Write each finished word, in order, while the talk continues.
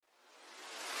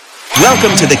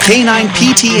Welcome to the Canine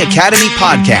PT Academy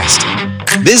podcast.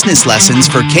 Business lessons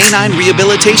for canine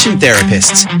rehabilitation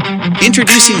therapists.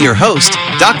 Introducing your host,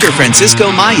 Dr.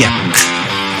 Francisco Maya.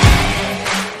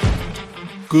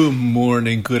 Good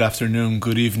morning, good afternoon,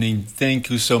 good evening. Thank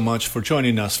you so much for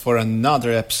joining us for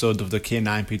another episode of the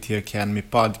Canine PT Academy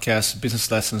podcast, Business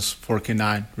Lessons for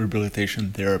Canine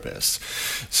Rehabilitation Therapists.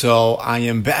 So I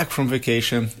am back from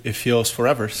vacation. It feels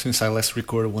forever since I last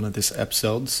recorded one of these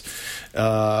episodes,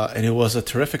 and it was a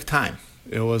terrific time.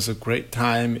 It was a great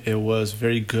time. It was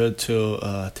very good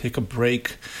to take a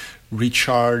break,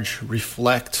 recharge,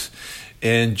 reflect,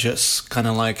 and just kind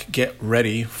of like get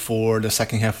ready for the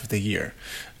second half of the year.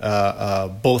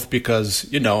 Both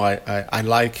because, I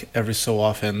like every so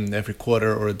often, every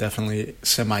quarter or definitely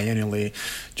semi-annually,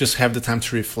 just have the time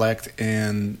to reflect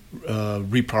and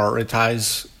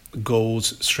reprioritize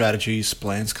goals, strategies,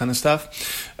 plans, kind of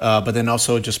stuff. But then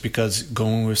also just because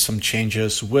going with some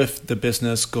changes with the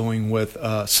business, going with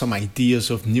some ideas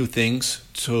of new things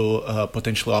to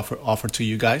potentially offer to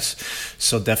you guys.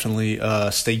 So definitely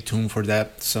stay tuned for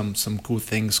that. Some cool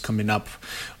things coming up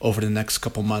over the next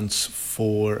couple months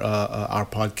for our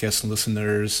podcast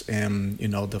listeners and,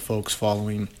 the folks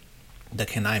following the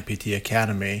Canine PT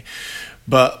Academy.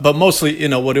 But mostly,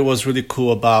 what it was really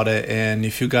cool about it, and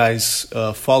if you guys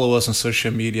follow us on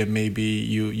social media, maybe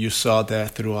you saw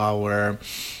that through our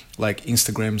like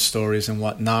Instagram stories and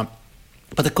whatnot.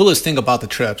 But the coolest thing about the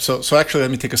trip, so actually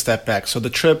let me take a step back. So the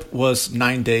trip was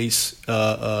 9 days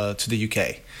to the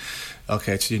UK,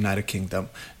 to the United Kingdom,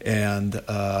 and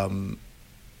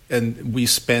we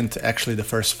spent actually the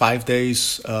first 5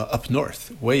 days up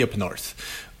north, way up north,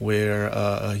 where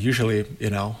usually,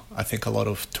 I think a lot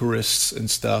of tourists and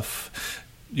stuff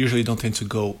usually don't tend to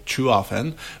go too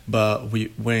often, but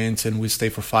we went and we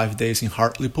stayed for 5 days in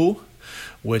Hartlepool,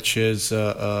 which is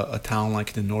a town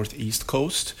like the northeast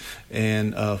coast,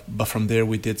 and but from there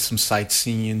we did some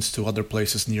sightseeing to other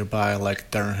places nearby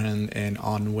like Durham and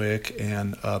Alnwick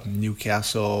and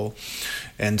Newcastle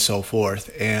and so forth.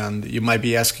 And you might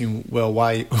be asking, well,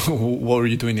 why? What were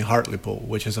you doing in Hartlepool?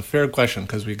 Which is a fair question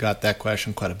because we got that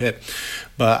question quite a bit.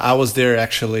 But I was there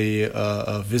actually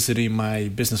visiting my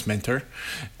business mentor.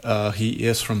 He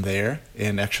is from there,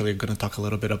 and actually I'm going to talk a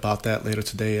little bit about that later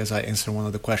today as I answer one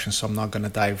of the questions. So I'm not going to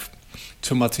dive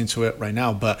too much into it right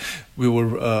now, but we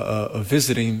were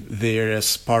visiting there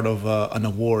as part of an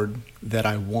award that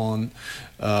I won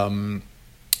on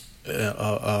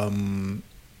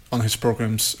his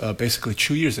programs basically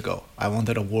 2 years ago. I won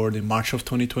that award in March of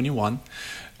 2021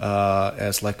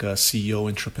 as like a CEO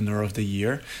Entrepreneur of the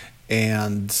Year,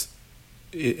 and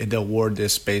the award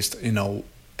is based,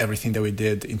 everything that we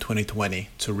did in 2020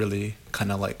 to really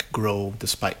kind of like grow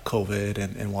despite COVID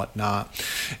and whatnot.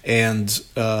 And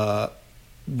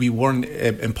we weren't,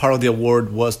 and part of the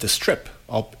award was this trip,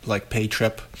 like paid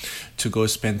trip to go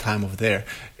spend time over there.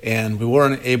 And we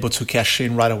weren't able to cash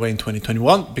in right away in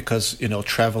 2021 because,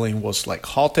 traveling was like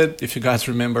halted, if you guys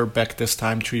remember back this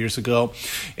time 2 years ago.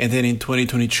 And then in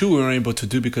 2022, we weren't able to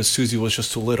do because Susie was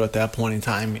just too little at that point in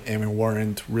time, and we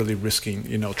weren't really risking,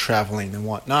 traveling and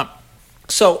whatnot.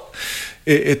 So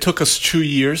it took us 2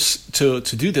 years to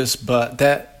do this, but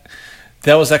that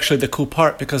was actually the cool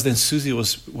part because then Susie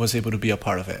was able to be a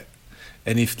part of it.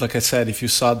 And like I said, if you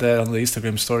saw that on the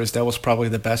Instagram stories, that was probably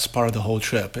the best part of the whole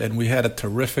trip. And we had a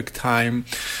terrific time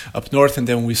up north, and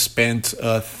then we spent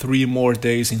 3 more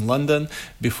days in London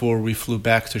before we flew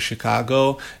back to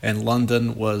Chicago. And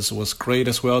London was great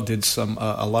as well. Did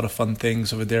a lot of fun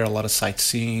things over there, a lot of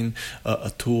sightseeing,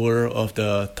 a tour of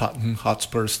the Tottenham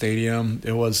Hotspur Stadium.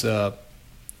 It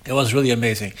was really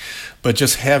amazing. But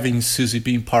just having Susie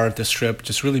being part of this trip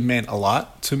just really meant a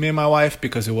lot to me and my wife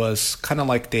because it was kind of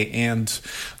like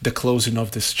the closing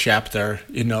of this chapter,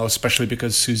 especially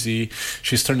because Susie,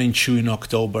 she's turning 2 in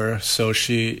October. So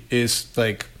she is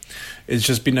like, it's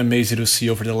just been amazing to see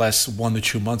over the last 1 to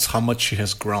 2 months how much she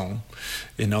has grown.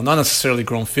 Not necessarily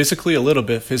grown physically, a little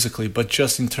bit physically, but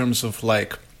just in terms of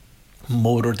like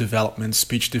motor development,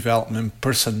 speech development,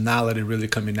 personality really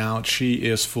coming out. She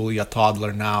is fully a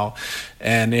toddler now,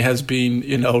 and it has been,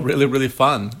 really, really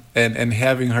fun. And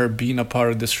having her being a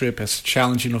part of this trip, as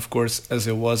challenging, of course, as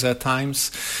it was at times,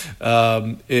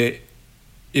 it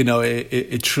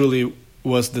truly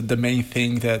was the main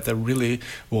thing that really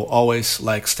will always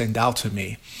like stand out to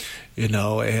me,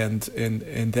 and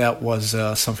that was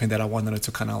something that I wanted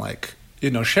to kind of like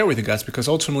share with you guys, because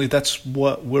ultimately that's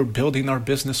what we're building our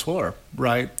business for,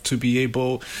 right? To be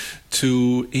able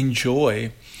to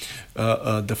enjoy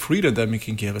the freedom that we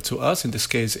can give it to us. In this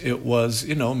case, it was,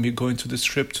 me going to this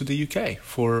trip to the UK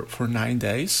for 9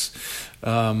 days.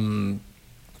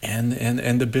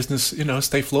 and the business,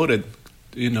 stay floated,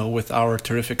 with our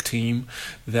terrific team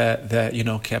that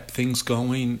kept things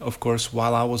going, of course,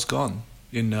 while I was gone,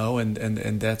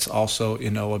 and that's also,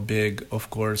 a big, of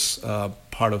course,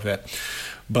 part of it.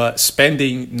 But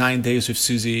spending 9 days with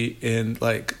Susie and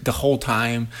like the whole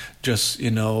time, just,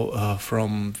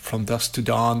 from dusk to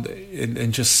dawn,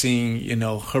 and just seeing,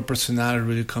 her personality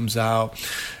really comes out,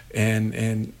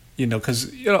 and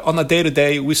because on a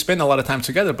day-to-day we spend a lot of time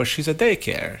together, but she's at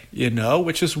daycare,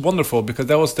 which is wonderful, because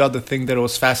that was the other thing that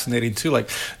was fascinating too, like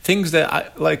things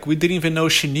that we didn't even know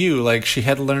she knew, like she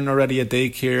had learned already at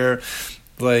daycare,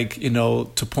 like,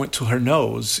 to point to her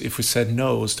nose if we said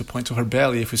nose, to point to her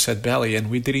belly if we said belly, and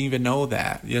we didn't even know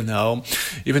that, even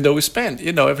though we spent,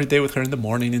 every day with her in the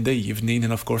morning, in the evening,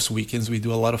 and of course weekends we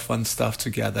do a lot of fun stuff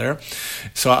together.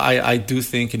 So I do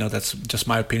think, that's just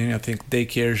my opinion. I think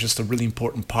daycare is just a really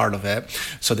important part of it,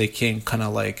 so they can kind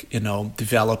of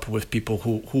develop with people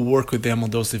who work with them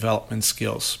on those development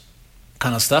skills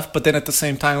kind of stuff. But then at the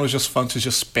same time, it was just fun to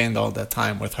just spend all that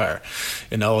time with her,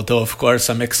 although of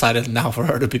course I'm excited now for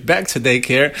her to be back to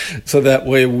daycare, so that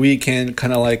way we can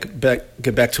kind of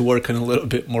get back to work and a little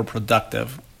bit more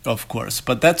productive, of course.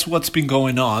 But that's what's been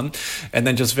going on, and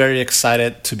then just very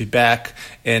excited to be back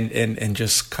and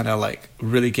just kind of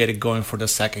really get it going for the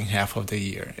second half of the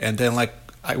year. And then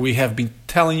we have been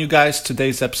telling you guys,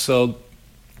 today's episode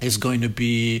is going to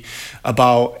be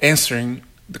about answering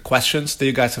the questions that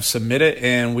you guys have submitted,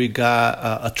 and we got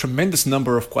a tremendous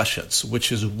number of questions,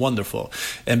 which is wonderful.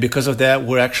 And because of that,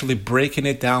 we're actually breaking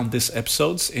it down, these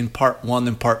episodes, in part 1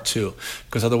 and part 2,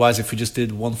 because otherwise if we just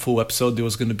did one full episode, there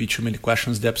was going to be too many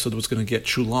questions, the episode was going to get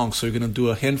too long. So we're going to do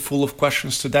a handful of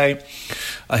questions today,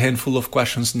 a handful of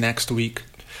questions next week,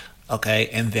 okay,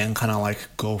 and then kind of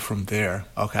go from there,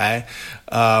 okay.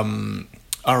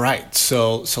 All right,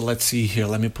 so let's see here.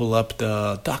 Let me pull up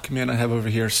the document I have over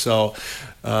here. So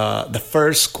the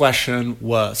first question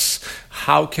was,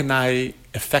 how can I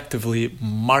effectively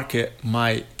market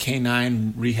my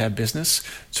canine rehab business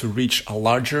to reach a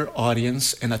larger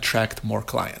audience and attract more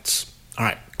clients? All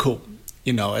right, cool.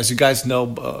 As you guys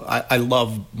know, I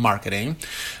love marketing.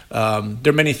 There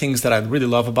are many things that I really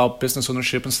love about business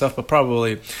ownership and stuff, but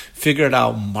probably figured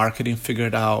out marketing,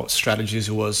 figured out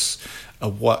strategies was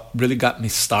what really got me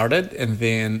started. And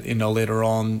then, later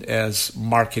on, as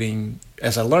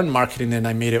I learned marketing and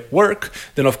I made it work,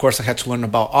 then of course I had to learn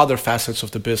about other facets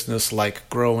of the business, like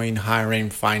growing,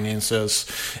 hiring, finances,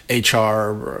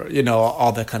 HR,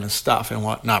 all that kind of stuff and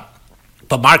whatnot.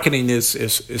 But marketing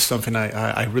is something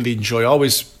I really enjoy,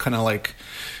 always kind of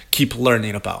keep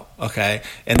learning about, okay?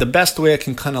 And the best way I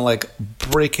can kind of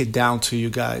break it down to you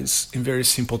guys in very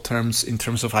simple terms, in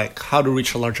terms of how to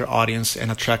reach a larger audience and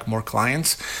attract more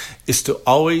clients, is to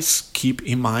always keep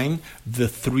in mind the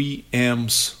 3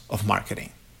 M's of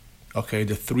marketing, okay?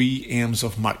 The 3 M's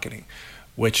of marketing,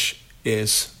 which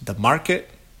is the market,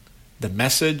 the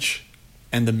message,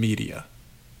 and the media,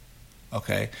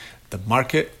 okay? The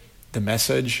market, the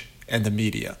message, and the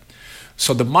media.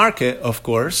 So the market, of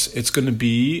course, it's going to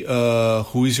be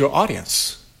who is your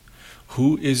audience?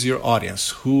 Who is your audience?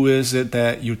 Who is it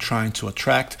that you're trying to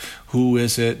attract? Who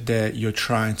is it that you're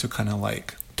trying to kind of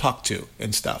talk to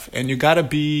and stuff? And you got to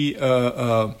be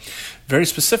very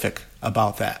specific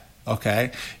about that,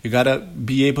 okay? You got to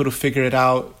be able to figure it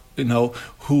out,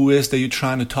 who is that you're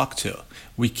trying to talk to.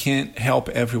 We can't help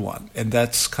everyone, and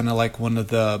that's kind of one of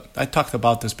the, I talked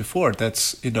about this before,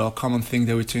 that's a common thing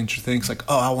that we tend to think,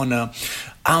 I want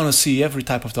to see every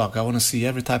type of dog, I want to see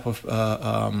every type of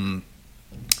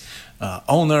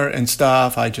owner and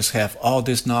stuff. I just have all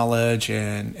this knowledge,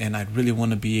 and I really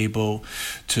want to be able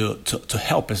to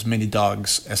help as many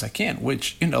dogs as I can,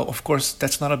 which, of course,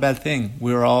 that's not a bad thing.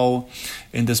 We're all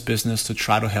in this business to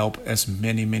try to help as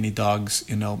many dogs,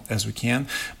 as we can.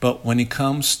 But when it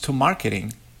comes to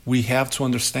marketing, we have to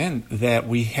understand that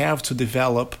we have to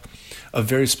develop a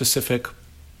very specific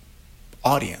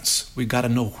audience. We got to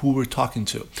know who we're talking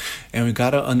to, and we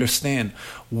got to understand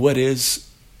what is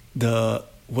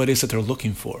it they're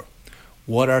looking for.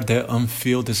 What are their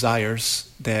unfulfilled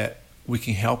desires that we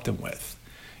can help them with?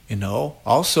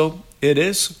 Also, it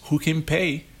is who can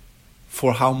pay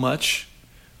for how much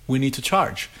we need to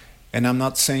charge. And I'm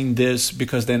not saying this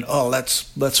because then,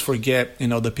 let's forget,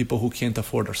 the people who can't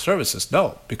afford our services.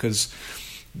 No, because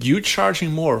you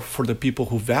charging more for the people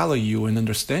who value you and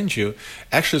understand you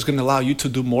actually is going to allow you to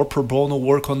do more pro bono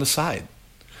work on the side.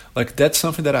 That's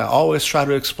something that I always try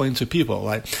to explain to people,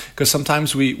 because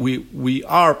sometimes we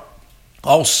are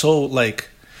also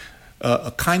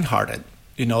kind-hearted,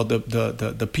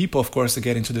 the people, of course, that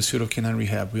get into the field of canine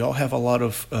rehab, we all have a lot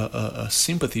of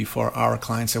sympathy for our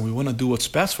clients, and we want to do what's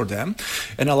best for them.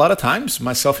 And a lot of times,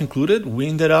 myself included, we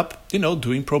ended up,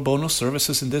 doing pro bono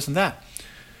services and this and that.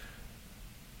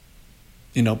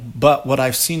 But what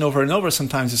I've seen over and over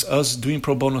sometimes is us doing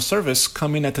pro bono service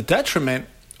coming at the detriment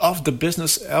of the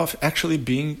business of actually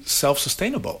being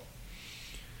self-sustainable.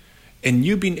 And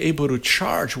you being able to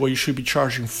charge what you should be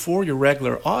charging for your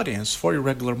regular audience, for your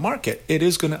regular market, it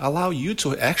is going to allow you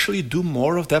to actually do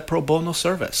more of that pro bono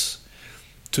service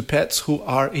to pets who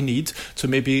are in need, to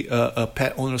maybe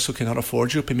pet owners who cannot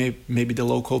afford you, maybe the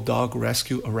local dog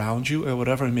rescue around you, or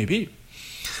whatever it may be.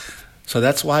 So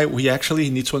that's why we actually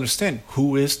need to understand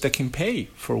who is that can pay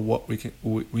for what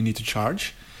we need to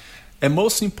charge. And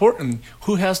most important,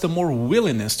 who has the more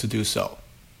willingness to do so,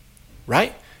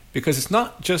 right? Because it's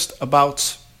not just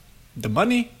about the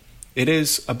money, it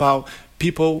is about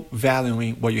people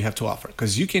valuing what you have to offer.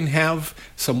 Because you can have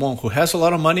someone who has a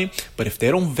lot of money, but if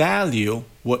they don't value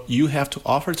what you have to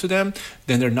offer to them,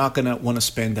 then they're not going to want to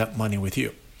spend that money with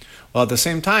you. Well, at the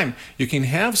same time, you can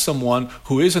have someone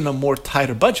who is in a more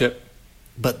tighter budget,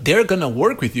 but they're going to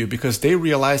work with you because they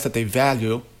realize that they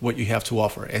value what you have to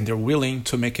offer, and they're willing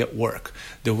to make it work.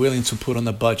 They're willing to put on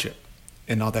a budget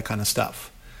and all that kind of stuff.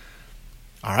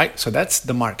 All right, so that's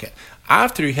the market.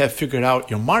 After you have figured out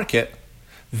your market,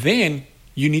 then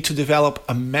you need to develop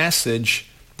a message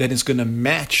that is going to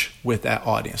match with that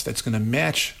audience, that's going to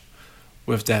match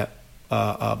with that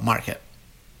market.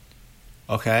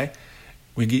 Okay,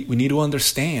 we need to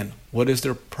understand what is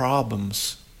their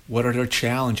problems, what are their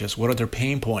challenges, what are their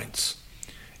pain points,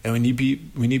 and we need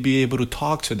to be able to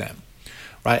talk to them,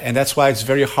 right? And that's why it's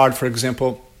very hard, for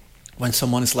example, when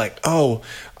someone is like, oh,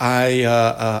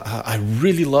 I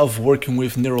really love working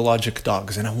with neurologic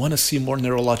dogs, and I want to see more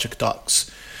neurologic dogs,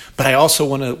 but I also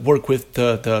want to work with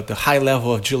the high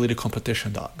level agility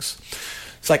competition dogs.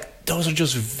 It's like, those are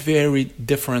just very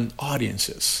different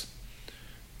audiences.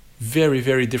 Very,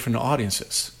 very different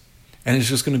audiences. And it's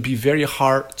just going to be very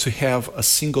hard to have a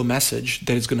single message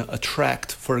that is going to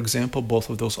attract, for example, both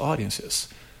of those audiences.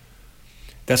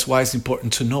 That's why it's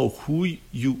important to know who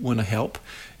you want to help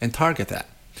and target that.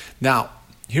 Now,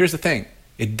 here's the thing.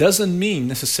 It doesn't mean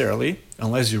necessarily,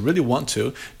 unless you really want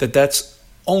to, that that's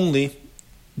only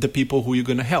the people who you're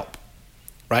going to help,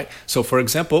 right? So, for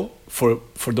example, for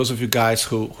those of you guys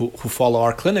who follow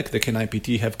our clinic, the Canine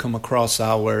PT, have come across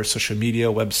our social media,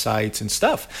 websites, and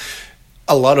stuff,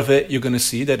 a lot of it you're going to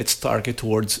see that it's targeted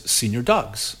towards senior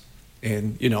dogs.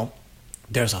 And,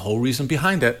 there's a whole reason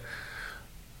behind it.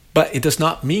 But it does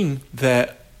not mean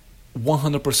that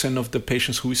 100% of the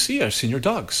patients who we see are senior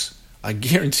dogs. I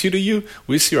guarantee to you,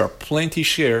 we see a plenty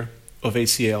share of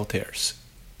ACL tears,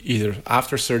 either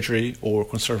after surgery or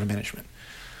conservative management.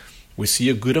 We see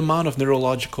a good amount of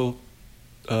neurological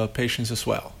patients as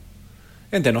well.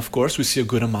 And then, of course, we see a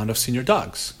good amount of senior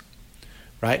dogs,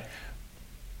 right?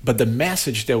 But the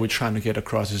message that we're trying to get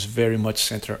across is very much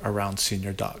centered around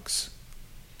senior dogs.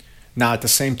 Now, at the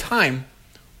same time,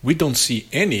 we don't see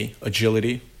any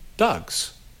agility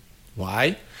dogs.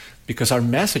 Why? Because our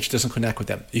message doesn't connect with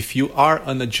them. If you are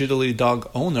an agility dog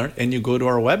owner and you go to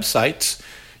our websites,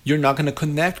 you're not going to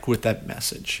connect with that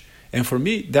message. And for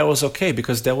me, that was okay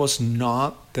because that was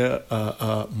not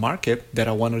the market that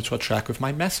I wanted to attract with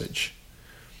my message.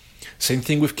 Same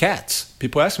thing with cats.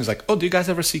 People ask me, like, oh, do you guys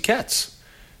ever see cats?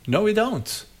 No, we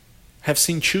don't. Have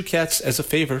seen chew cats as a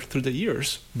favor through the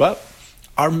years, but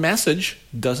our message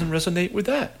doesn't resonate with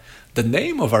that. The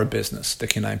name of our business, the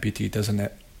Canine PT, doesn't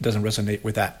resonate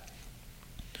with that.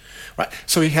 Right?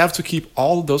 So you have to keep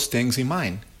all those things in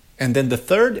mind. And then the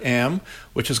third M,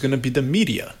 which is going to be the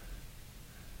media.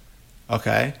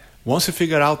 Okay? Once you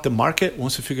figure out the market,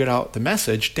 once you figure out the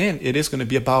message, then it is going to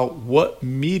be about what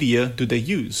media do they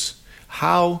use.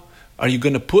 How are you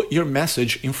going to put your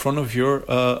message in front of your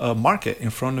market, in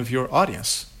front of your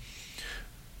audience?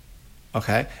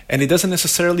 Okay, and it doesn't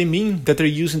necessarily mean that they're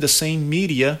using the same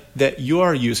media that you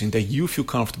are using, that you feel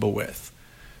comfortable with.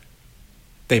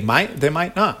 They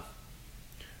might not.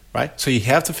 Right? So you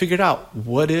have to figure out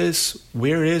where is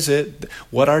it,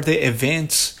 what are the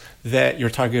events that your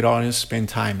target audience spend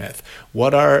time with?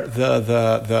 What are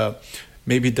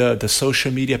maybe the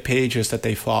social media pages that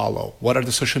they follow? What are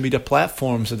the social media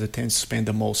platforms that they tend to spend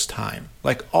the most time?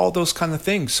 Like all those kind of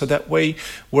things. So that way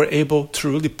we're able to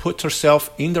really put ourselves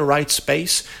in the right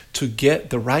space to get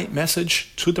the right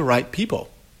message to the right people.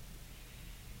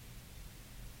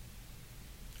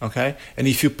 Okay? And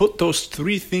if you put those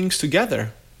three things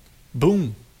together,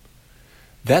 boom,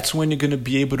 that's when you're going to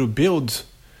be able to build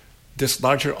this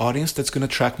larger audience that's going to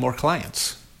attract more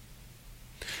clients.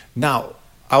 Now,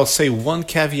 I'll say one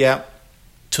caveat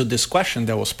to this question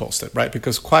that was posted, right?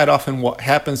 Because quite often what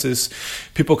happens is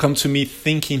people come to me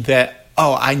thinking that,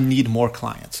 oh, I need more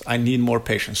clients, I need more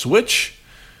patients, which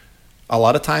a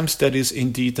lot of times that is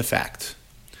indeed the fact.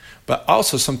 But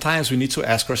also sometimes we need to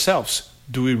ask ourselves,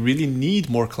 do we really need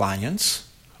more clients?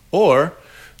 Or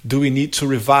do we need to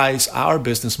revise our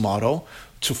business model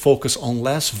to focus on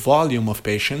less volume of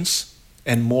patients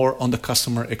and more on the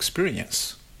customer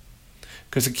experience?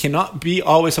 Because it cannot be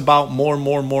always about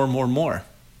more.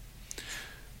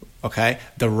 Okay?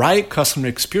 The right customer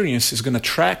experience is going to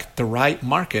attract the right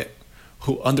market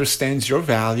who understands your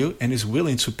value and is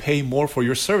willing to pay more for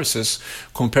your services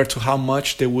compared to how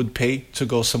much they would pay to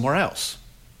go somewhere else.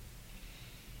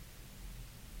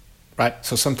 Right?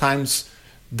 So sometimes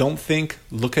don't think,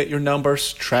 look at your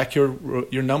numbers, track your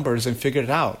numbers and figure it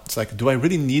out. It's like, do I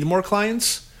really need more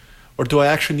clients? Or do I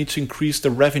actually need to increase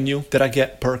the revenue that I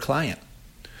get per client?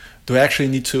 Do I actually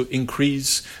need to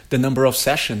increase the number of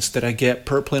sessions that I get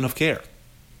per plan of care?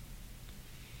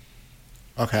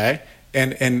 Okay?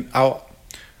 And I'll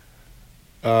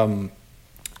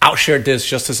share this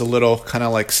just as a little kind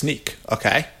of like sneak,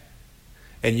 okay?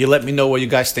 And you let me know what you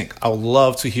guys think. I would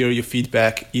love to hear your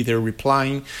feedback, either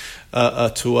replying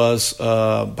to us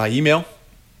by email,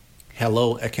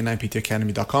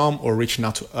 hello@k9ptacademy.com, or reaching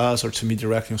out to us or to me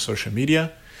directly on social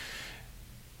media.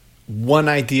 One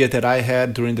idea that I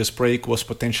had during this break was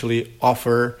potentially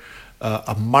offer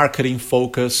a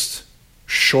marketing-focused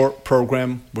short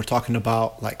program. We're talking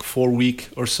about like 4-week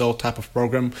or so type of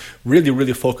program,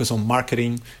 really focus on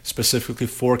marketing specifically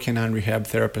for canine rehab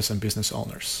therapists and business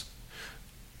owners.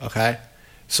 Okay?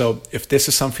 So if this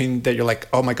is something that you're like,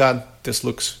 oh my God, this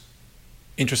looks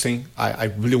interesting. I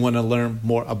really want to learn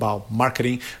more about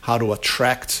marketing, how to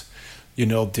attract,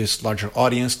 this larger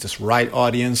audience, this right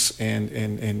audience,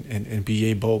 and be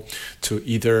able to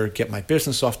either get my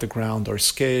business off the ground or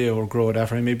scale or grow,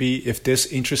 whatever it may be. If this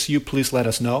interests you, please let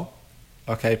us know.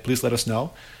 Okay, please let us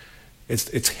know.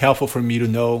 It's helpful for me to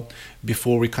know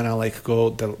before we kind of like go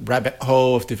the rabbit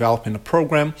hole of developing a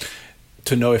program,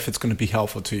 to know if it's going to be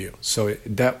helpful to you. So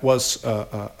that was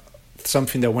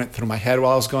something that went through my head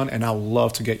while I was gone, and I would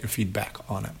love to get your feedback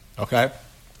on it. Okay,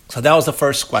 so that was the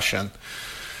first question.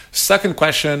 Second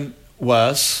question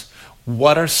was,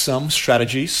 what are some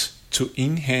strategies to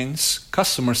enhance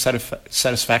customer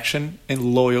satisfaction and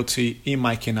loyalty in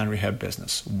my canine rehab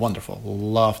business? Wonderful.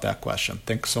 Love that question.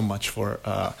 Thanks so much for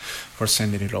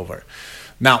sending it over.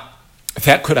 Now,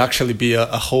 that could actually be a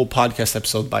whole podcast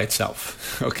episode by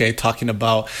itself, okay? Talking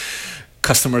about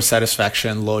customer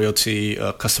satisfaction, loyalty,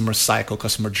 customer cycle,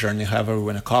 customer journey, however we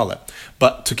want to call it.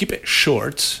 But to keep it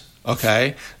short,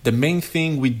 okay, the main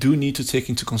thing we do need to take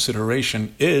into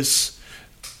consideration is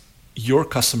your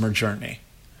customer journey.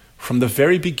 From the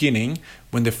very beginning,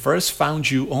 when they first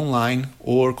found you online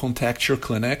or contact your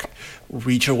clinic,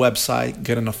 read your website,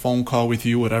 get on a phone call with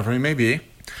you, whatever it may be,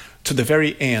 to the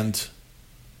very end,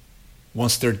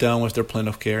 once they're done with their plan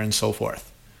of care and so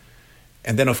forth.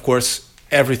 And then, of course,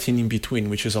 everything in between,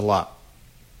 which is a lot.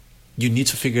 You need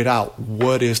to figure out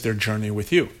what is their journey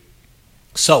with you.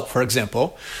 So, for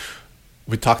example,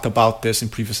 we talked about this in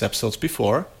previous episodes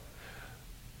before,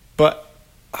 but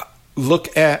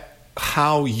look at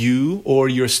how you or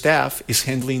your staff is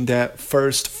handling that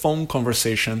first phone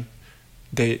conversation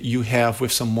that you have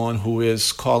with someone who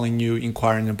is calling you,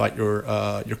 inquiring about your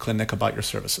clinic, about your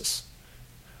services.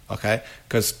 Okay?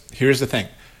 Because here's the thing.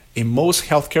 In most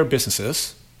healthcare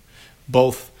businesses,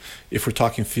 both if we're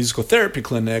talking physical therapy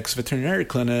clinics, veterinary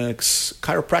clinics,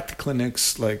 chiropractic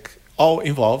clinics, like all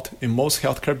involved in most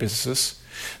healthcare businesses,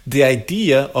 the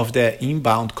idea of that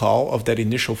inbound call, of that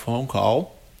initial phone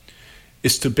call,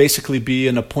 is to basically be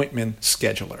an appointment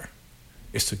scheduler,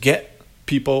 is to get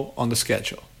people on the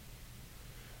schedule,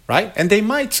 right? And they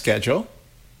might schedule,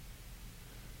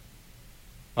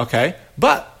 okay?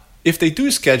 But if they do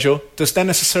schedule, does that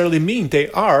necessarily mean they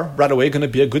are right away going to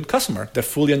be a good customer that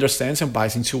fully understands and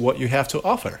buys into what you have to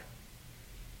offer,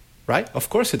 right? Of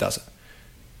course it doesn't.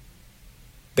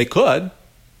 They could,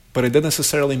 but it doesn't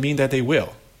necessarily mean that they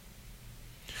will.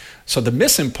 So the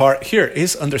missing part here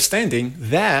is understanding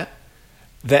that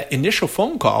that initial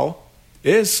phone call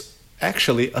is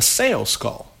actually a sales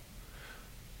call,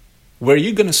 where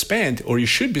you're going to spend, or you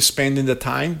should be spending the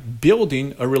time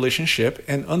building a relationship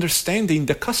and understanding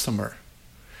the customer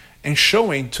and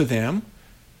showing to them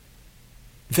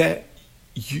that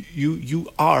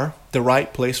you are the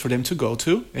right place for them to go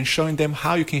to, and showing them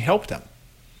how you can help them.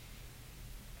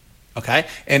 Okay?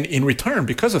 And in return,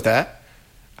 because of that,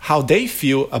 how they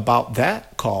feel about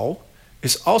that call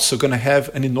is also going to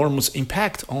have an enormous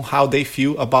impact on how they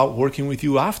feel about working with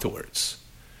you afterwards.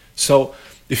 So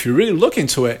if you really look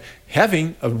into it,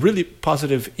 having a really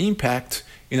positive impact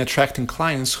in attracting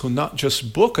clients who not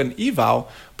just book an eval,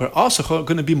 but also who are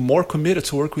going to be more committed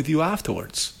to work with you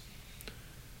afterwards.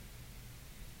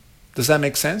 Does that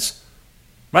make sense?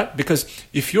 Right? Because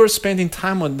if you're spending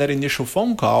time on that initial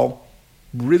phone call,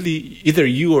 really, either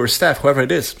you or staff, whoever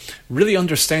it is, really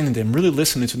understanding them, really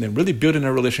listening to them, really building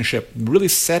a relationship, really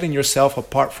setting yourself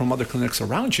apart from other clinics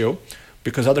around you,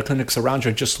 because other clinics around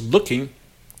you are just looking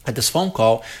at this phone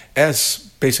call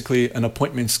as basically an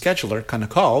appointment scheduler kind of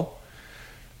call,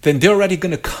 then they're already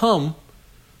going to come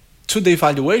to the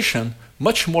evaluation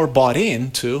much more bought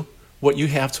into what you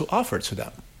have to offer to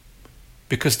them.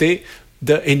 Because the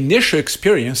initial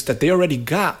experience that they already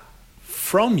got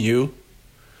from you,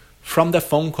 from the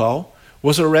phone call,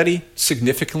 was already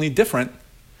significantly different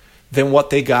than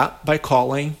what they got by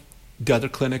calling the other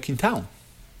clinic in town.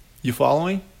 You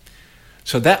following?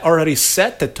 So that already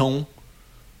set the tone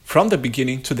from the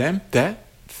beginning to them that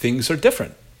things are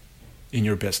different in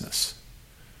your business.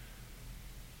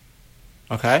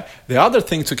 Okay? The other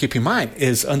thing to keep in mind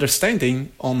is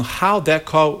understanding on how that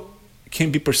call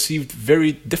can be perceived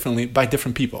very differently by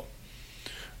different people.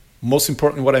 Most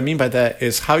importantly, what I mean by that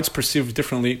is how it's perceived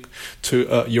differently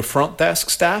to your front desk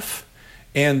staff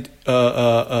and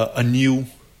a new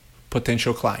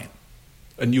potential client,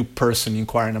 a new person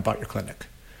inquiring about your clinic.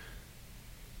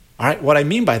 All right, what I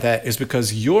mean by that is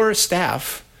because your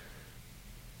staff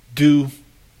do,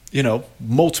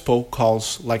 multiple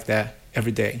calls like that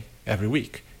every day, every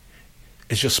week.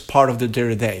 It's just part of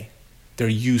their day. They're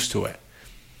used to it.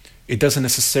 It doesn't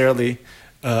necessarily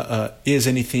is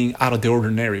anything out of the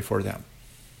ordinary for them.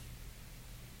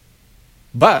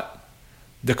 But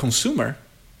the consumer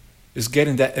is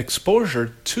getting that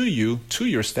exposure to you, to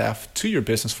your staff, to your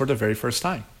business for the very first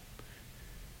time.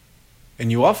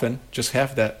 And you often just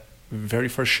have that very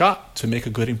first shot to make a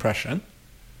good impression.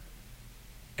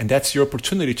 And that's your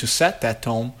opportunity to set that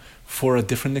tone for a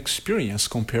different experience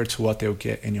compared to what they'll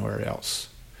get anywhere else.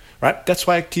 Right? That's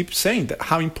why I keep saying that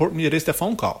how important it is, the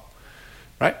phone call.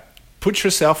 Right? Put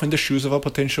yourself in the shoes of a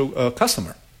potential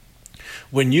customer.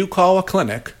 When you call a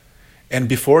clinic, and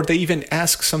before they even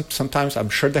ask, sometimes I'm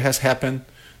sure that has happened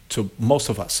to most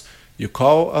of us. You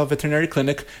call a veterinary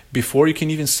clinic, before you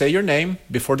can even say your name,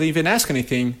 before they even ask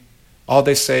anything, all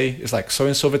they say is like,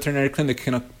 so-and-so veterinary clinic,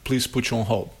 can I please put you on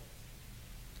hold?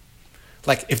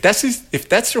 Like, if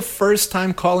that's your first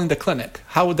time calling the clinic,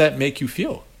 how would that make you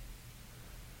feel?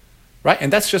 Right?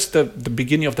 And that's just the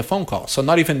beginning of the phone call. So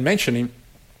not even mentioning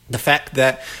the fact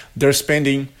that they're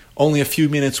spending only a few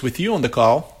minutes with you on the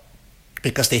call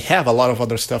because they have a lot of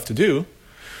other stuff to do,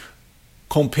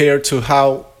 compared to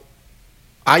how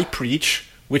I preach,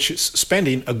 which is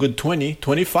spending a good 20,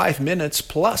 25 minutes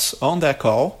plus on that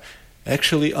call,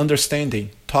 actually understanding,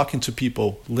 talking to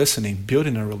people, listening,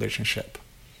 building a relationship.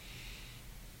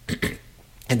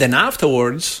 And then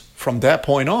afterwards, from that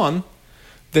point on,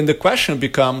 then the question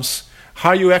becomes, how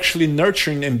are you actually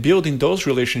nurturing and building those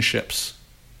relationships?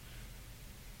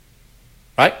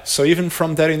 Right? So even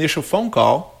from that initial phone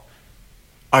call,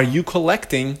 are you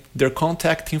collecting their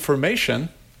contact information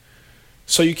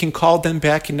so you can call them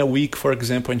back in a week, for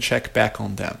example, and check back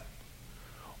on them?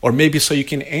 Or maybe so you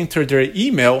can enter their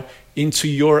email into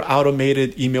your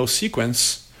automated email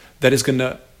sequence that is going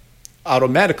to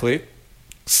automatically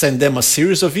send them a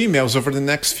series of emails over the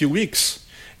next few weeks,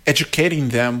 educating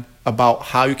them about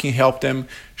how you can help them,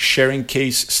 sharing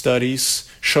case studies,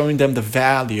 showing them the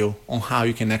value on how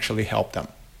you can actually help them.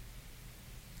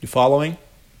 You following?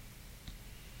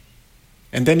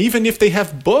 And then even if they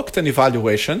have booked an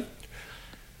evaluation,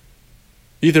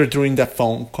 either during that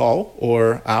phone call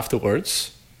or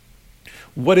afterwards,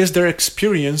 what is their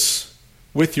experience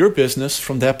with your business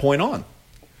from that point on?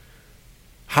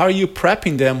 How are you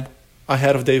prepping them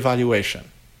ahead of the evaluation?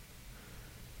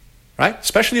 Right?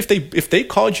 Especially if they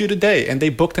called you today and they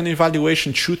booked an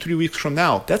evaluation 2-3 weeks from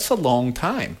now, that's a long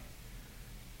time.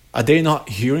 Are they not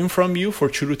hearing from you for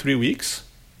 2 to 3 weeks?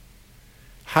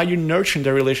 How are you nurturing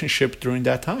their relationship during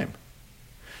that time?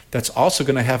 That's also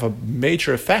going to have a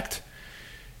major effect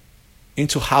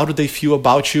into how do they feel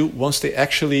about you once they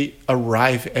actually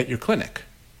arrive at your clinic,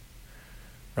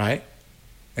 right?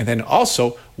 And then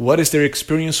also, what is their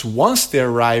experience once they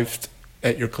arrived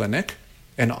at your clinic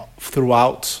and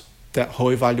throughout that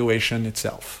whole evaluation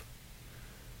itself?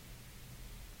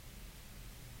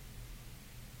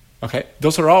 Okay,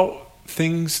 those are all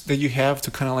things that you have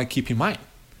to kind of like keep in mind.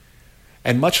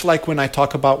 And much like when I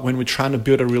talk about when we're trying to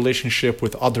build a relationship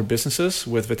with other businesses,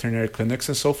 with veterinary clinics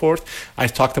and so forth, I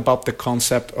talked about the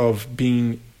concept of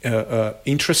being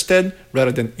interested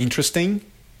rather than interesting,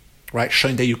 right?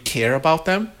 Showing that you care about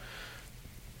them.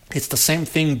 It's the same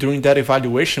thing during that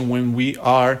evaluation when we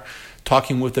are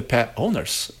talking with the pet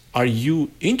owners. Are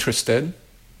you interested,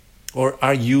 or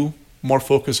are you more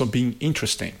focused on being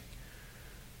interesting?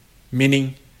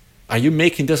 Meaning, are you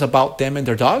making this about them and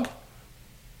their dog?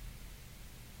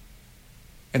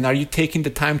 And are you taking the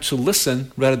time to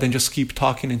listen rather than just keep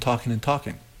talking and talking and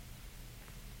talking?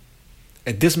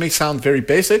 And this may sound very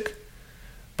basic,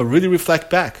 but really reflect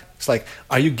back. It's like,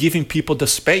 are you giving people the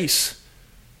space,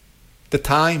 the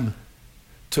time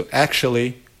to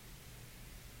actually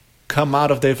come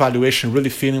out of the evaluation really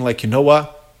feeling like, you know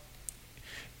what?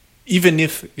 Even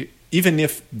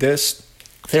if this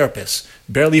therapist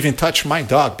barely even touched my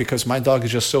dog because my dog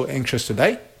is just so anxious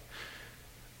today,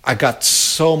 I got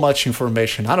so much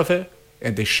information out of it,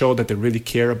 and they show that they really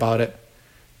care about it.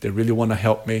 They really want to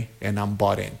help me, and I'm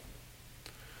bought in.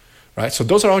 Right? So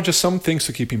those are all just some things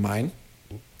to keep in mind.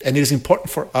 And it is important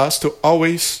for us to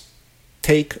always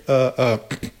take a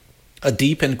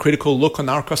deep and critical look on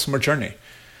our customer journey,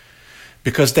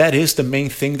 because that is the main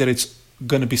thing that it's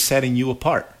going to be setting you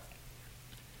apart.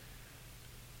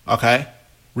 Okay?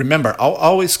 Remember, I'll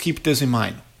always keep this in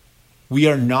mind. We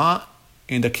are not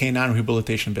in the canine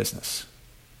rehabilitation business.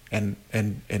 And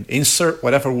insert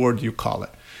whatever word you call it.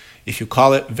 If you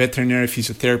call it veterinary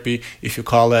physiotherapy, if you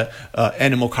call it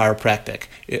animal chiropractic,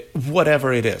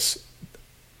 whatever it is,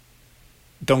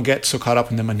 don't get so caught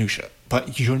up in the minutia.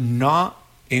 But you're not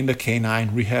in the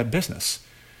canine rehab business.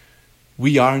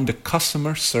 We are in the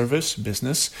customer service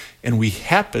business, and we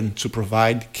happen to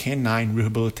provide canine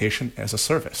rehabilitation as a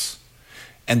service.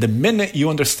 And the minute you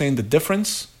understand the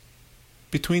difference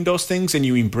between those things and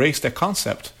you embrace that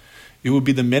concept, it will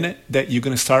be the minute that you're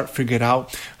going to start figuring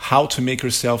out how to make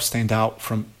yourself stand out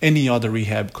from any other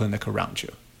rehab clinic around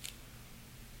you.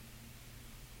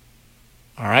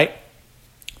 All right?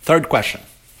 Third question.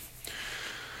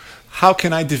 How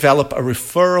can I develop a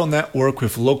referral network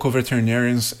with local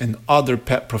veterinarians and other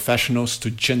pet professionals to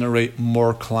generate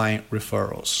more client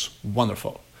referrals?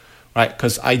 Wonderful. Right?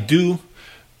 Because I do,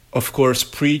 of course,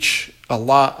 preach a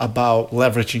lot about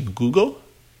leveraging Google.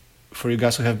 For you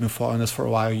guys who have been following us for a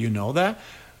while, you know that.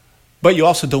 But you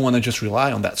also don't want to just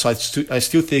rely on that. So I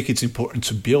still think it's important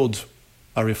to build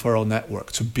a referral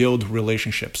network, to build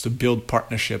relationships, to build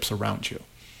partnerships around you.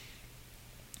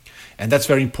 And that's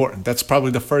very important. That's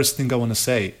probably the first thing I want to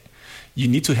say. You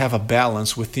need to have a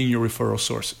balance within your referral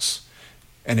sources.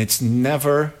 And it's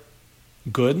never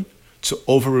good to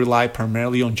over-rely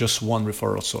primarily on just one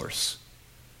referral source.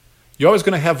 You're always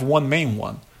going to have one main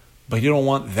one, but you don't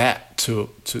want that to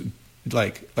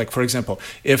like for example,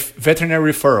 if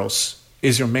veterinary referrals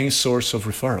is your main source of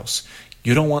referrals,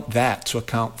 you don't want that to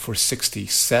account for 60,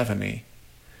 70,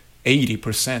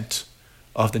 80%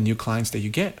 of the new clients that you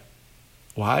get.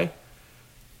 Why?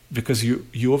 Because you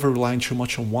over-rely too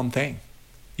much on one thing.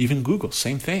 Even Google,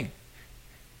 same thing.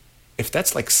 If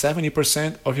that's like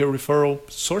 70% of your referral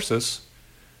sources,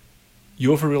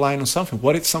 you over-rely on something.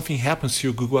 What if something happens to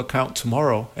your Google account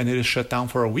tomorrow and it is shut down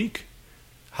for a week?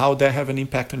 How would that have an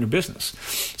impact on your business?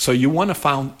 So you want to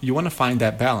find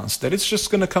that balance, that it's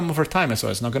just going to come over time, so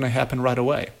it's not going to happen right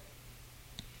away.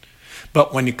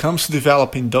 But when it comes to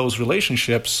developing those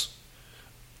relationships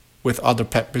with other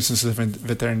pet businesses and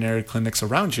veterinary clinics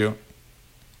around you,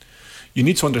 you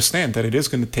need to understand that it is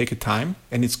going to take a time,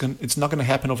 and it's not going to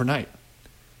happen overnight,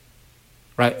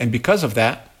 right? And because of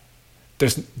that,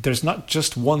 there's not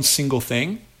just one single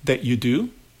thing that you do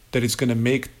that is going to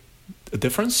make a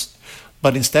difference,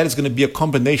 but instead it's going to be a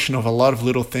combination of a lot of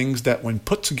little things that when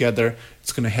put together,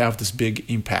 it's going to have this big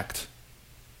impact.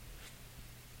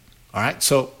 All right,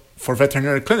 so for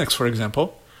veterinary clinics, for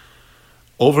example,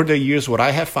 over the years, what I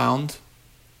have found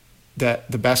that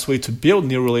the best way to build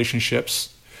new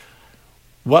relationships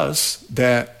was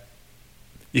that,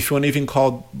 if you want to even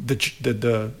call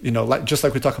the like, just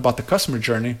like we talk about the customer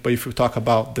journey, but if we talk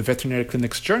about the veterinary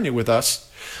clinic's journey with us,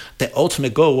 the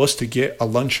ultimate goal was to get a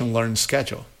lunch and learn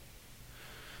schedule.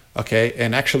 Okay,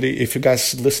 and actually, if you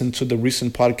guys listen to the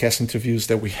recent podcast interviews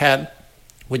that we had,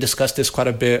 we discussed this quite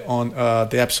a bit on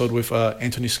the episode with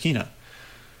Anthony Skinner.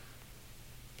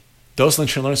 Those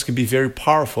lunch and learns can be very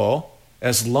powerful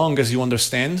as long as you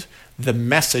understand the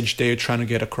message that you're trying to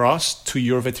get across to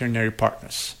your veterinary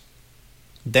partners.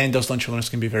 Then those lunch and learns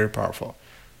can be very powerful.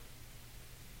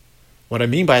 What I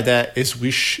mean by that is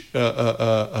we should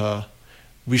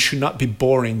not be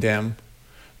boring them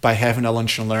by having a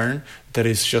lunch and learn that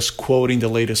is just quoting the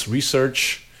latest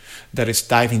research, that is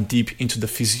diving deep into the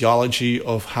physiology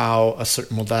of how a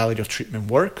certain modality of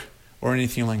treatment work, or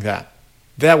anything like that.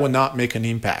 That would not make an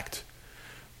impact.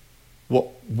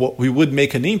 What we would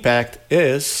make an impact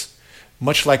is,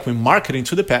 much like when marketing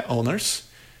to the pet owners,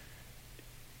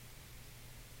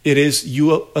 It is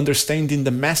you understanding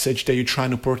the message that you're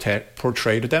trying to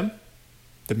portray to them,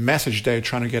 the message that you're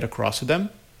trying to get across to them.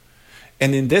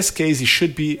 And in this case, it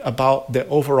should be about the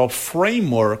overall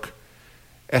framework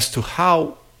as to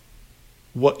how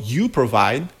what you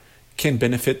provide can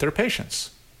benefit their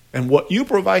patients. And what you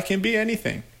provide can be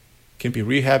anything. It can be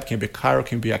rehab, can be chiro,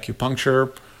 can be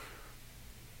acupuncture.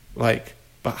 But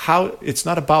how it's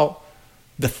not about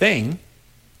the thing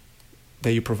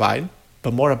that you provide,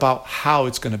 but more about how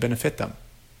it's going to benefit them.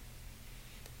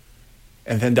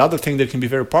 And then the other thing that can be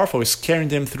very powerful is carrying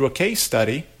them through a case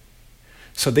study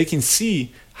so they can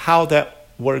see how that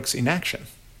works in action.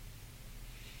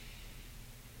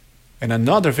 And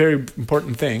another very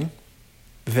important thing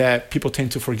that people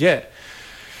tend to forget,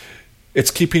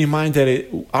 it's keeping in mind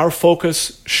that our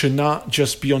focus should not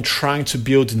just be on trying to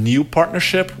build new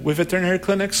partnership with veterinary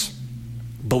clinics,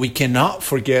 but we cannot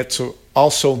forget to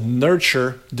also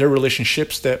nurture the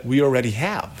relationships that we already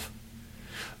have.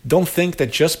 Don't think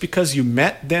that just because you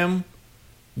met them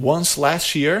once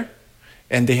last year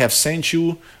and they have sent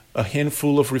you a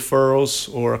handful of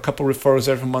referrals or a couple referrals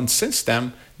every month since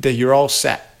then, that you're all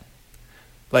set.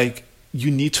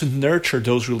 You need to nurture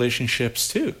those relationships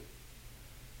too.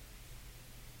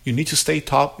 You need to stay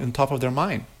on top of their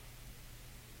mind.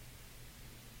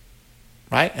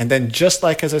 Right? And then just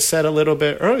like as I said a little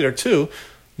bit earlier too,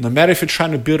 no matter if you're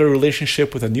trying to build a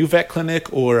relationship with a new vet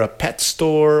clinic or a pet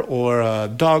store or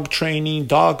a dog training,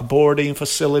 dog boarding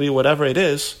facility, whatever it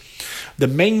is, the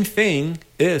main thing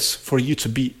is for you to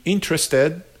be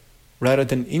interested rather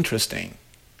than interesting.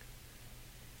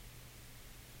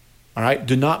 All right?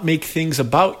 Do not make things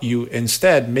about you.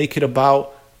 Instead, make it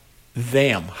about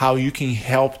them, how you can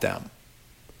help them.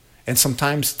 And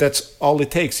sometimes that's all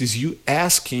it takes is you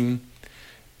asking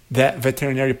that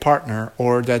veterinary partner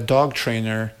or that dog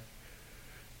trainer,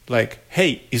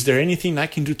 hey, is there anything I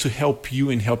can do to help you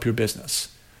and help your business?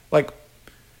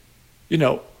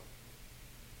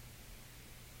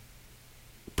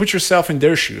 Put yourself in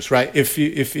their shoes, right? If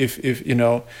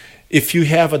you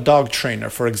have a dog trainer,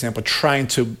 for example, trying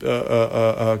to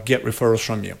get referrals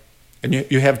from you, and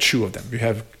you have two of them, you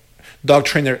have dog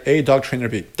trainer A, dog trainer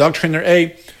B. Dog trainer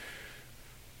A,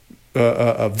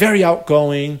 very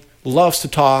outgoing, loves to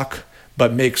talk,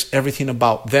 but makes everything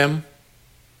about them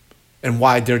and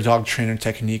why their dog trainer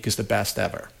technique is the best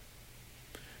ever.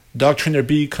 Dog trainer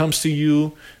B comes to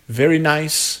you, very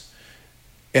nice,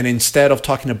 and instead of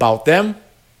talking about them,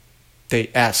 they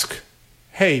ask,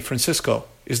 hey, Francisco,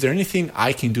 is there anything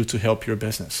I can do to help your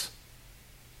business?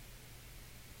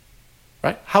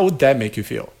 Right? How would that make you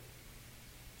feel?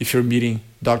 If you're meeting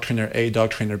dog trainer A,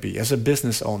 dog trainer B, as a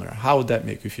business owner, how would that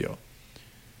make you feel?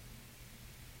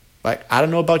 I don't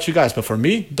know about you guys, but for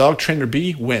me, dog trainer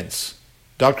B wins.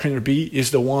 Dog trainer B is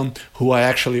the one who I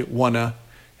actually want to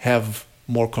have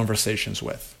more conversations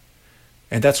with.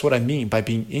 And that's what I mean by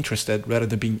being interested rather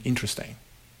than being interesting.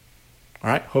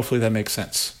 All right, hopefully that makes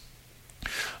sense.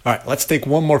 All right, let's take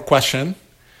one more question.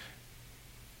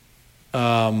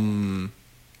 Let's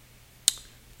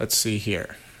see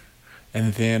here.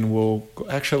 And then we'll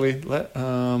actually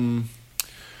don't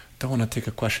want to take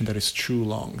a question that is too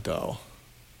long though.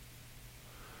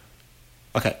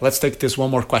 Okay, let's take this one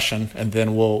more question and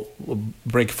then we'll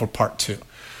break for part 2.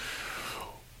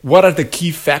 What are the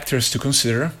key factors to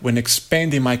consider when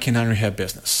expanding my canine rehab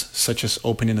business, such as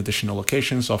opening additional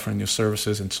locations, offering new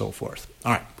services, and so forth?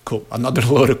 All right, cool. Another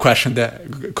loaded question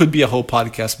that could be a whole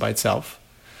podcast by itself.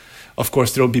 Of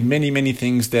course, there will be many, many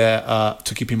things that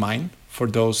to keep in mind for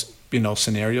those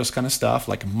scenarios kind of stuff,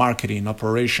 like marketing,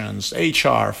 operations,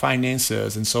 HR,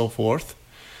 finances, and so forth.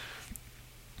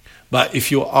 But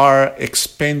if you are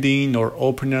expanding or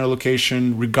opening a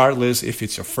location, regardless if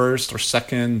it's your first or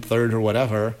second, third, or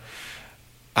whatever,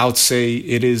 I would say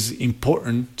it is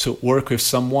important to work with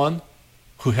someone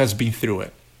who has been through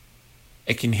it.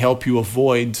 It can help you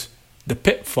avoid the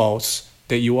pitfalls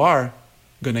that you are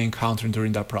going to encounter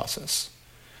during that process.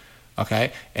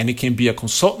 Okay? And it can be a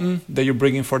consultant that you're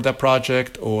bringing for that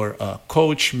project or a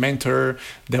coach, mentor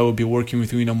that will be working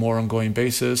with you on a more ongoing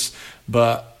basis.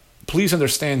 But please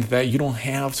understand that you don't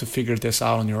have to figure this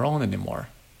out on your own anymore.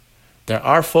 There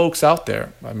are folks out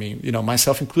there,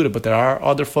 myself included, but there are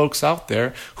other folks out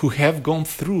there who have gone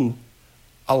through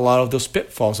a lot of those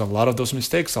pitfalls, a lot of those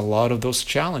mistakes, a lot of those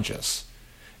challenges.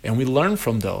 And we learn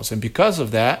from those. And because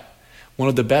of that, one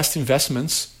of the best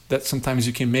investments that sometimes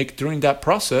you can make during that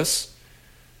process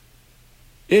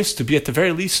is to be at the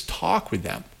very least talk with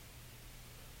them,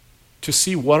 to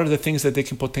see what are the things that they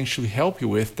can potentially help you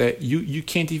with that you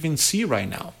can't even see right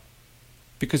now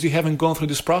because you haven't gone through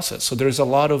this process. So there's a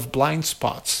lot of blind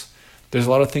spots. There's a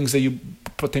lot of things that you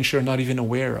potentially are not even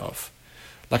aware of.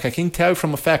 Like I can tell you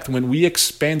from a fact, when we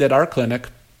expanded our clinic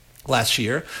last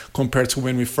year compared to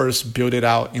when we first built it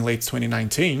out in late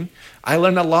 2019, I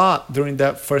learned a lot during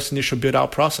that first initial build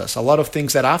out process. A lot of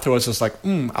things that afterwards was like,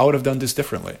 I would have done this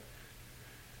differently.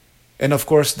 And of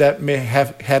course, that may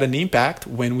have had an impact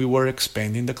when we were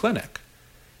expanding the clinic,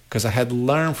 because I had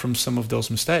learned from some of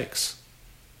those mistakes.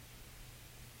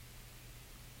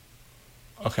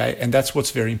 Okay, and that's what's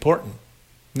very important.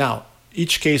 Now,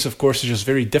 each case, of course, is just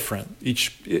very different.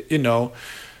 Each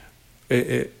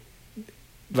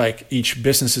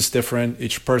business is different.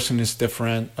 Each person is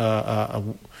different.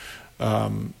 The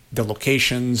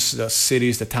locations, the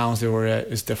cities, the towns they were at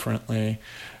is differently.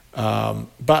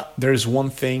 But there's one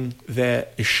thing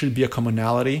that it should be a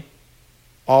commonality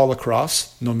all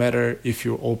across, no matter if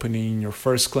you're opening your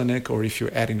first clinic or if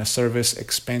you're adding a service,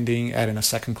 expanding, adding a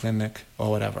second clinic or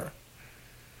whatever.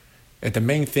 And the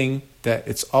main thing that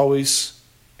it's always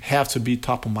have to be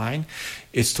top of mind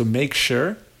is to make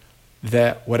sure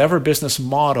that whatever business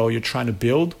model you're trying to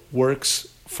build works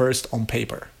first on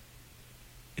paper.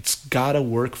 It's gotta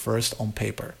work first on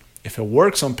paper. If it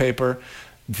works on paper,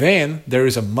 then there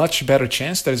is a much better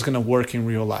chance that it's gonna work in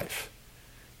real life.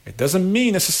 It doesn't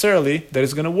mean necessarily that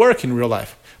it's gonna work in real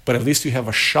life, but at least you have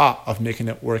a shot of making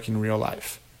it work in real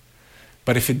life.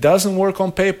 But if it doesn't work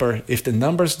on paper, if the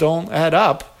numbers don't add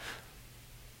up,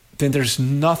 then there's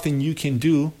nothing you can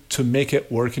do to make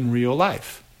it work in real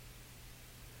life.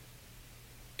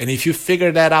 And if you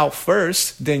figure that out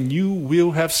first, then you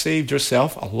will have saved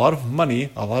yourself a lot of money,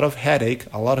 a lot of headache,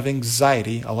 a lot of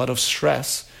anxiety, a lot of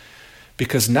stress,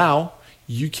 because now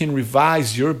you can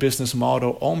revise your business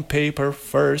model on paper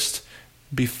first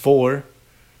before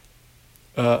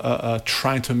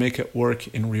trying to make it work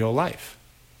in real life.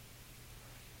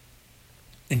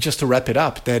 And just to wrap it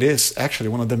up, that is actually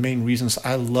one of the main reasons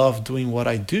I love doing what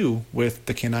I do with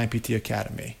the K9 PT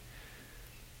Academy.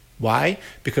 Why?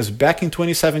 Because back in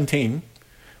 2017,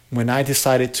 when I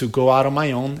decided to go out on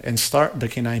my own and start the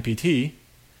K9 PT,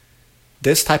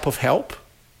 this type of help,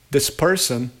 this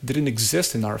person didn't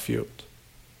exist in our field.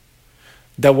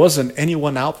 There wasn't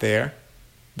anyone out there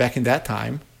back in that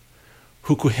time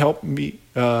who could help me,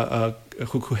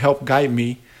 who could help guide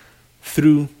me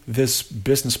through this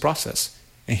business process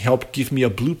and help give me a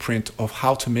blueprint of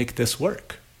how to make this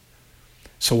work.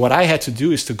 So what I had to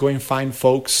do is to go and find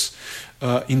folks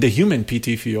in the human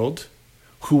PT field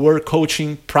who were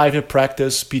coaching private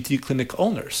practice PT clinic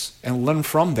owners and learn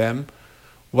from them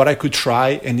what I could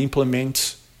try and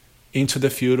implement into the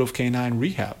field of canine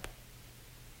rehab.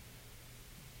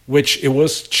 Which it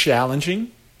was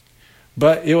challenging,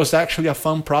 but it was actually a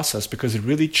fun process because it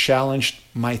really challenged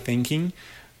my thinking.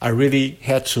 I really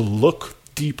had to look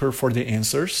deeper for the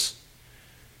answers.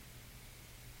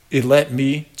 It led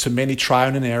me to many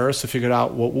trial and errors to figure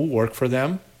out what will work for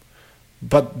them.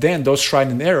 But then those trial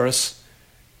and errors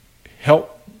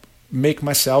helped make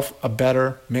myself a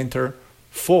better mentor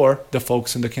for the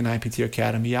folks in the K9 PT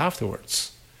Academy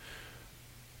afterwards.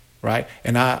 Right?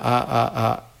 And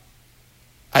I've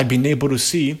been able to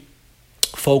see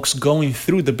folks going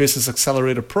through the Business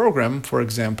Accelerator program, for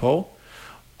example,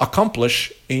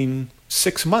 accomplish in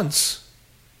 6 months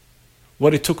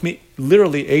what it took me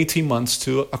literally 18 months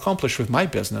to accomplish with my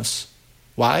business.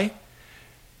 Why?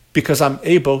 Because I'm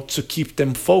able to keep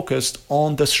them focused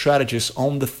on the strategies,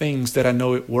 on the things that I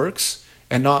know it works,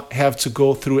 and not have to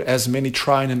go through as many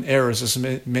trial and errors, as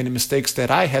many mistakes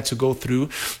that I had to go through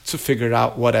to figure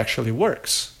out what actually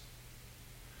works.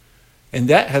 And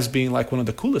that has been like one of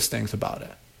the coolest things about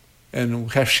it. And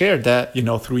we have shared that,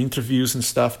 through interviews and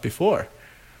stuff before.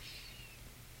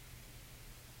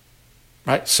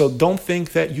 Right? So don't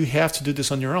think that you have to do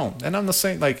this on your own. And I'm not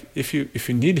saying if you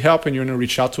need help and you're going to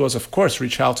reach out to us, of course,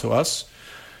 reach out to us.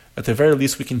 At the very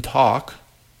least, we can talk.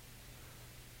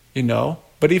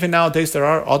 But even nowadays, there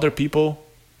are other people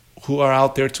who are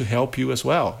out there to help you as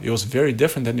well. It was very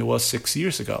different than it was 6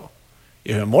 years ago.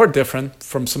 Even more different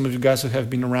from some of you guys who have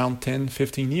been around 10,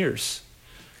 15 years.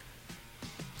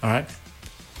 All right?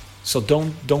 So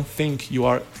don't think you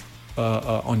are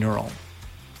on your own.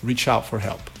 Reach out for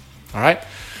help. All right?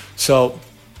 So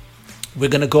we're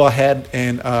going to go ahead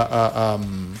and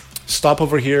stop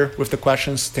over here with the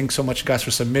questions. Thanks so much, guys,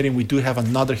 for submitting. We do have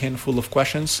another handful of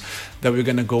questions that we're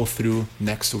going to go through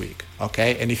next week.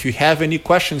 Okay? And if you have any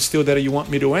questions still that you want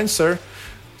me to answer,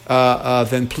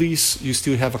 then please, you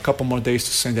still have a couple more days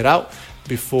to send it out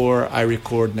before I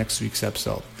record next week's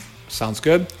episode. Sounds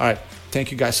good? All right.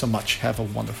 Thank you guys so much. Have a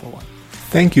wonderful one.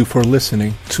 Thank you for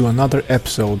listening to another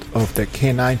episode of the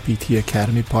K9 PT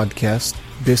Academy podcast,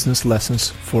 business lessons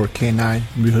for canine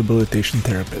rehabilitation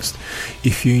therapists.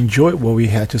 If you enjoyed what we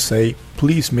had to say,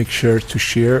 please make sure to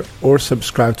share or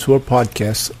subscribe to our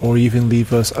podcast or even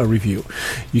leave us a review.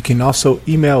 You can also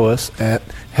email us at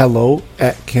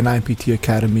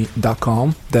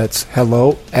hello@k9ptacademy.com. That's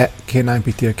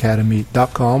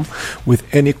hello@k9ptacademy.com with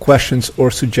any questions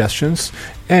or suggestions.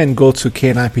 And go to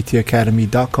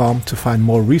k9ptacademy.com to find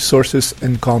more resources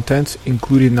and content,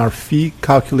 including our fee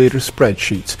calculator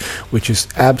spreadsheet, which is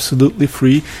absolutely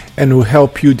free and will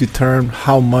help you determine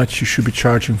how much you should be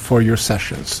charging for your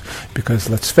sessions. Because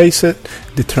let's face it,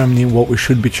 determining what we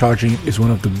should be charging is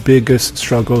one of the biggest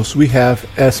struggles we have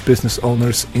as business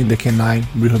owners in the canine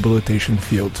rehabilitation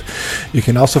field. You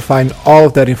can also find all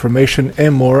of that information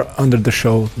and more under the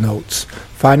show notes.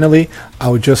 Finally, I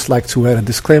would just like to add a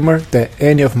disclaimer that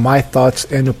any of my thoughts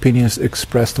and opinions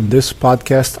expressed on this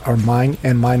podcast are mine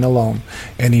and mine alone,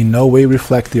 and in no way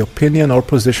reflect the opinion or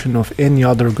position of any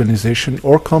other organization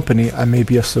or company I may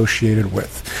be associated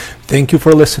with. Thank you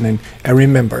for listening, and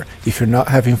remember, if you're not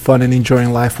having fun and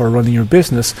enjoying life or running your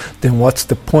business, then what's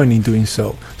the point in doing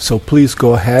so? So please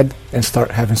go ahead and start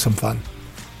having some fun.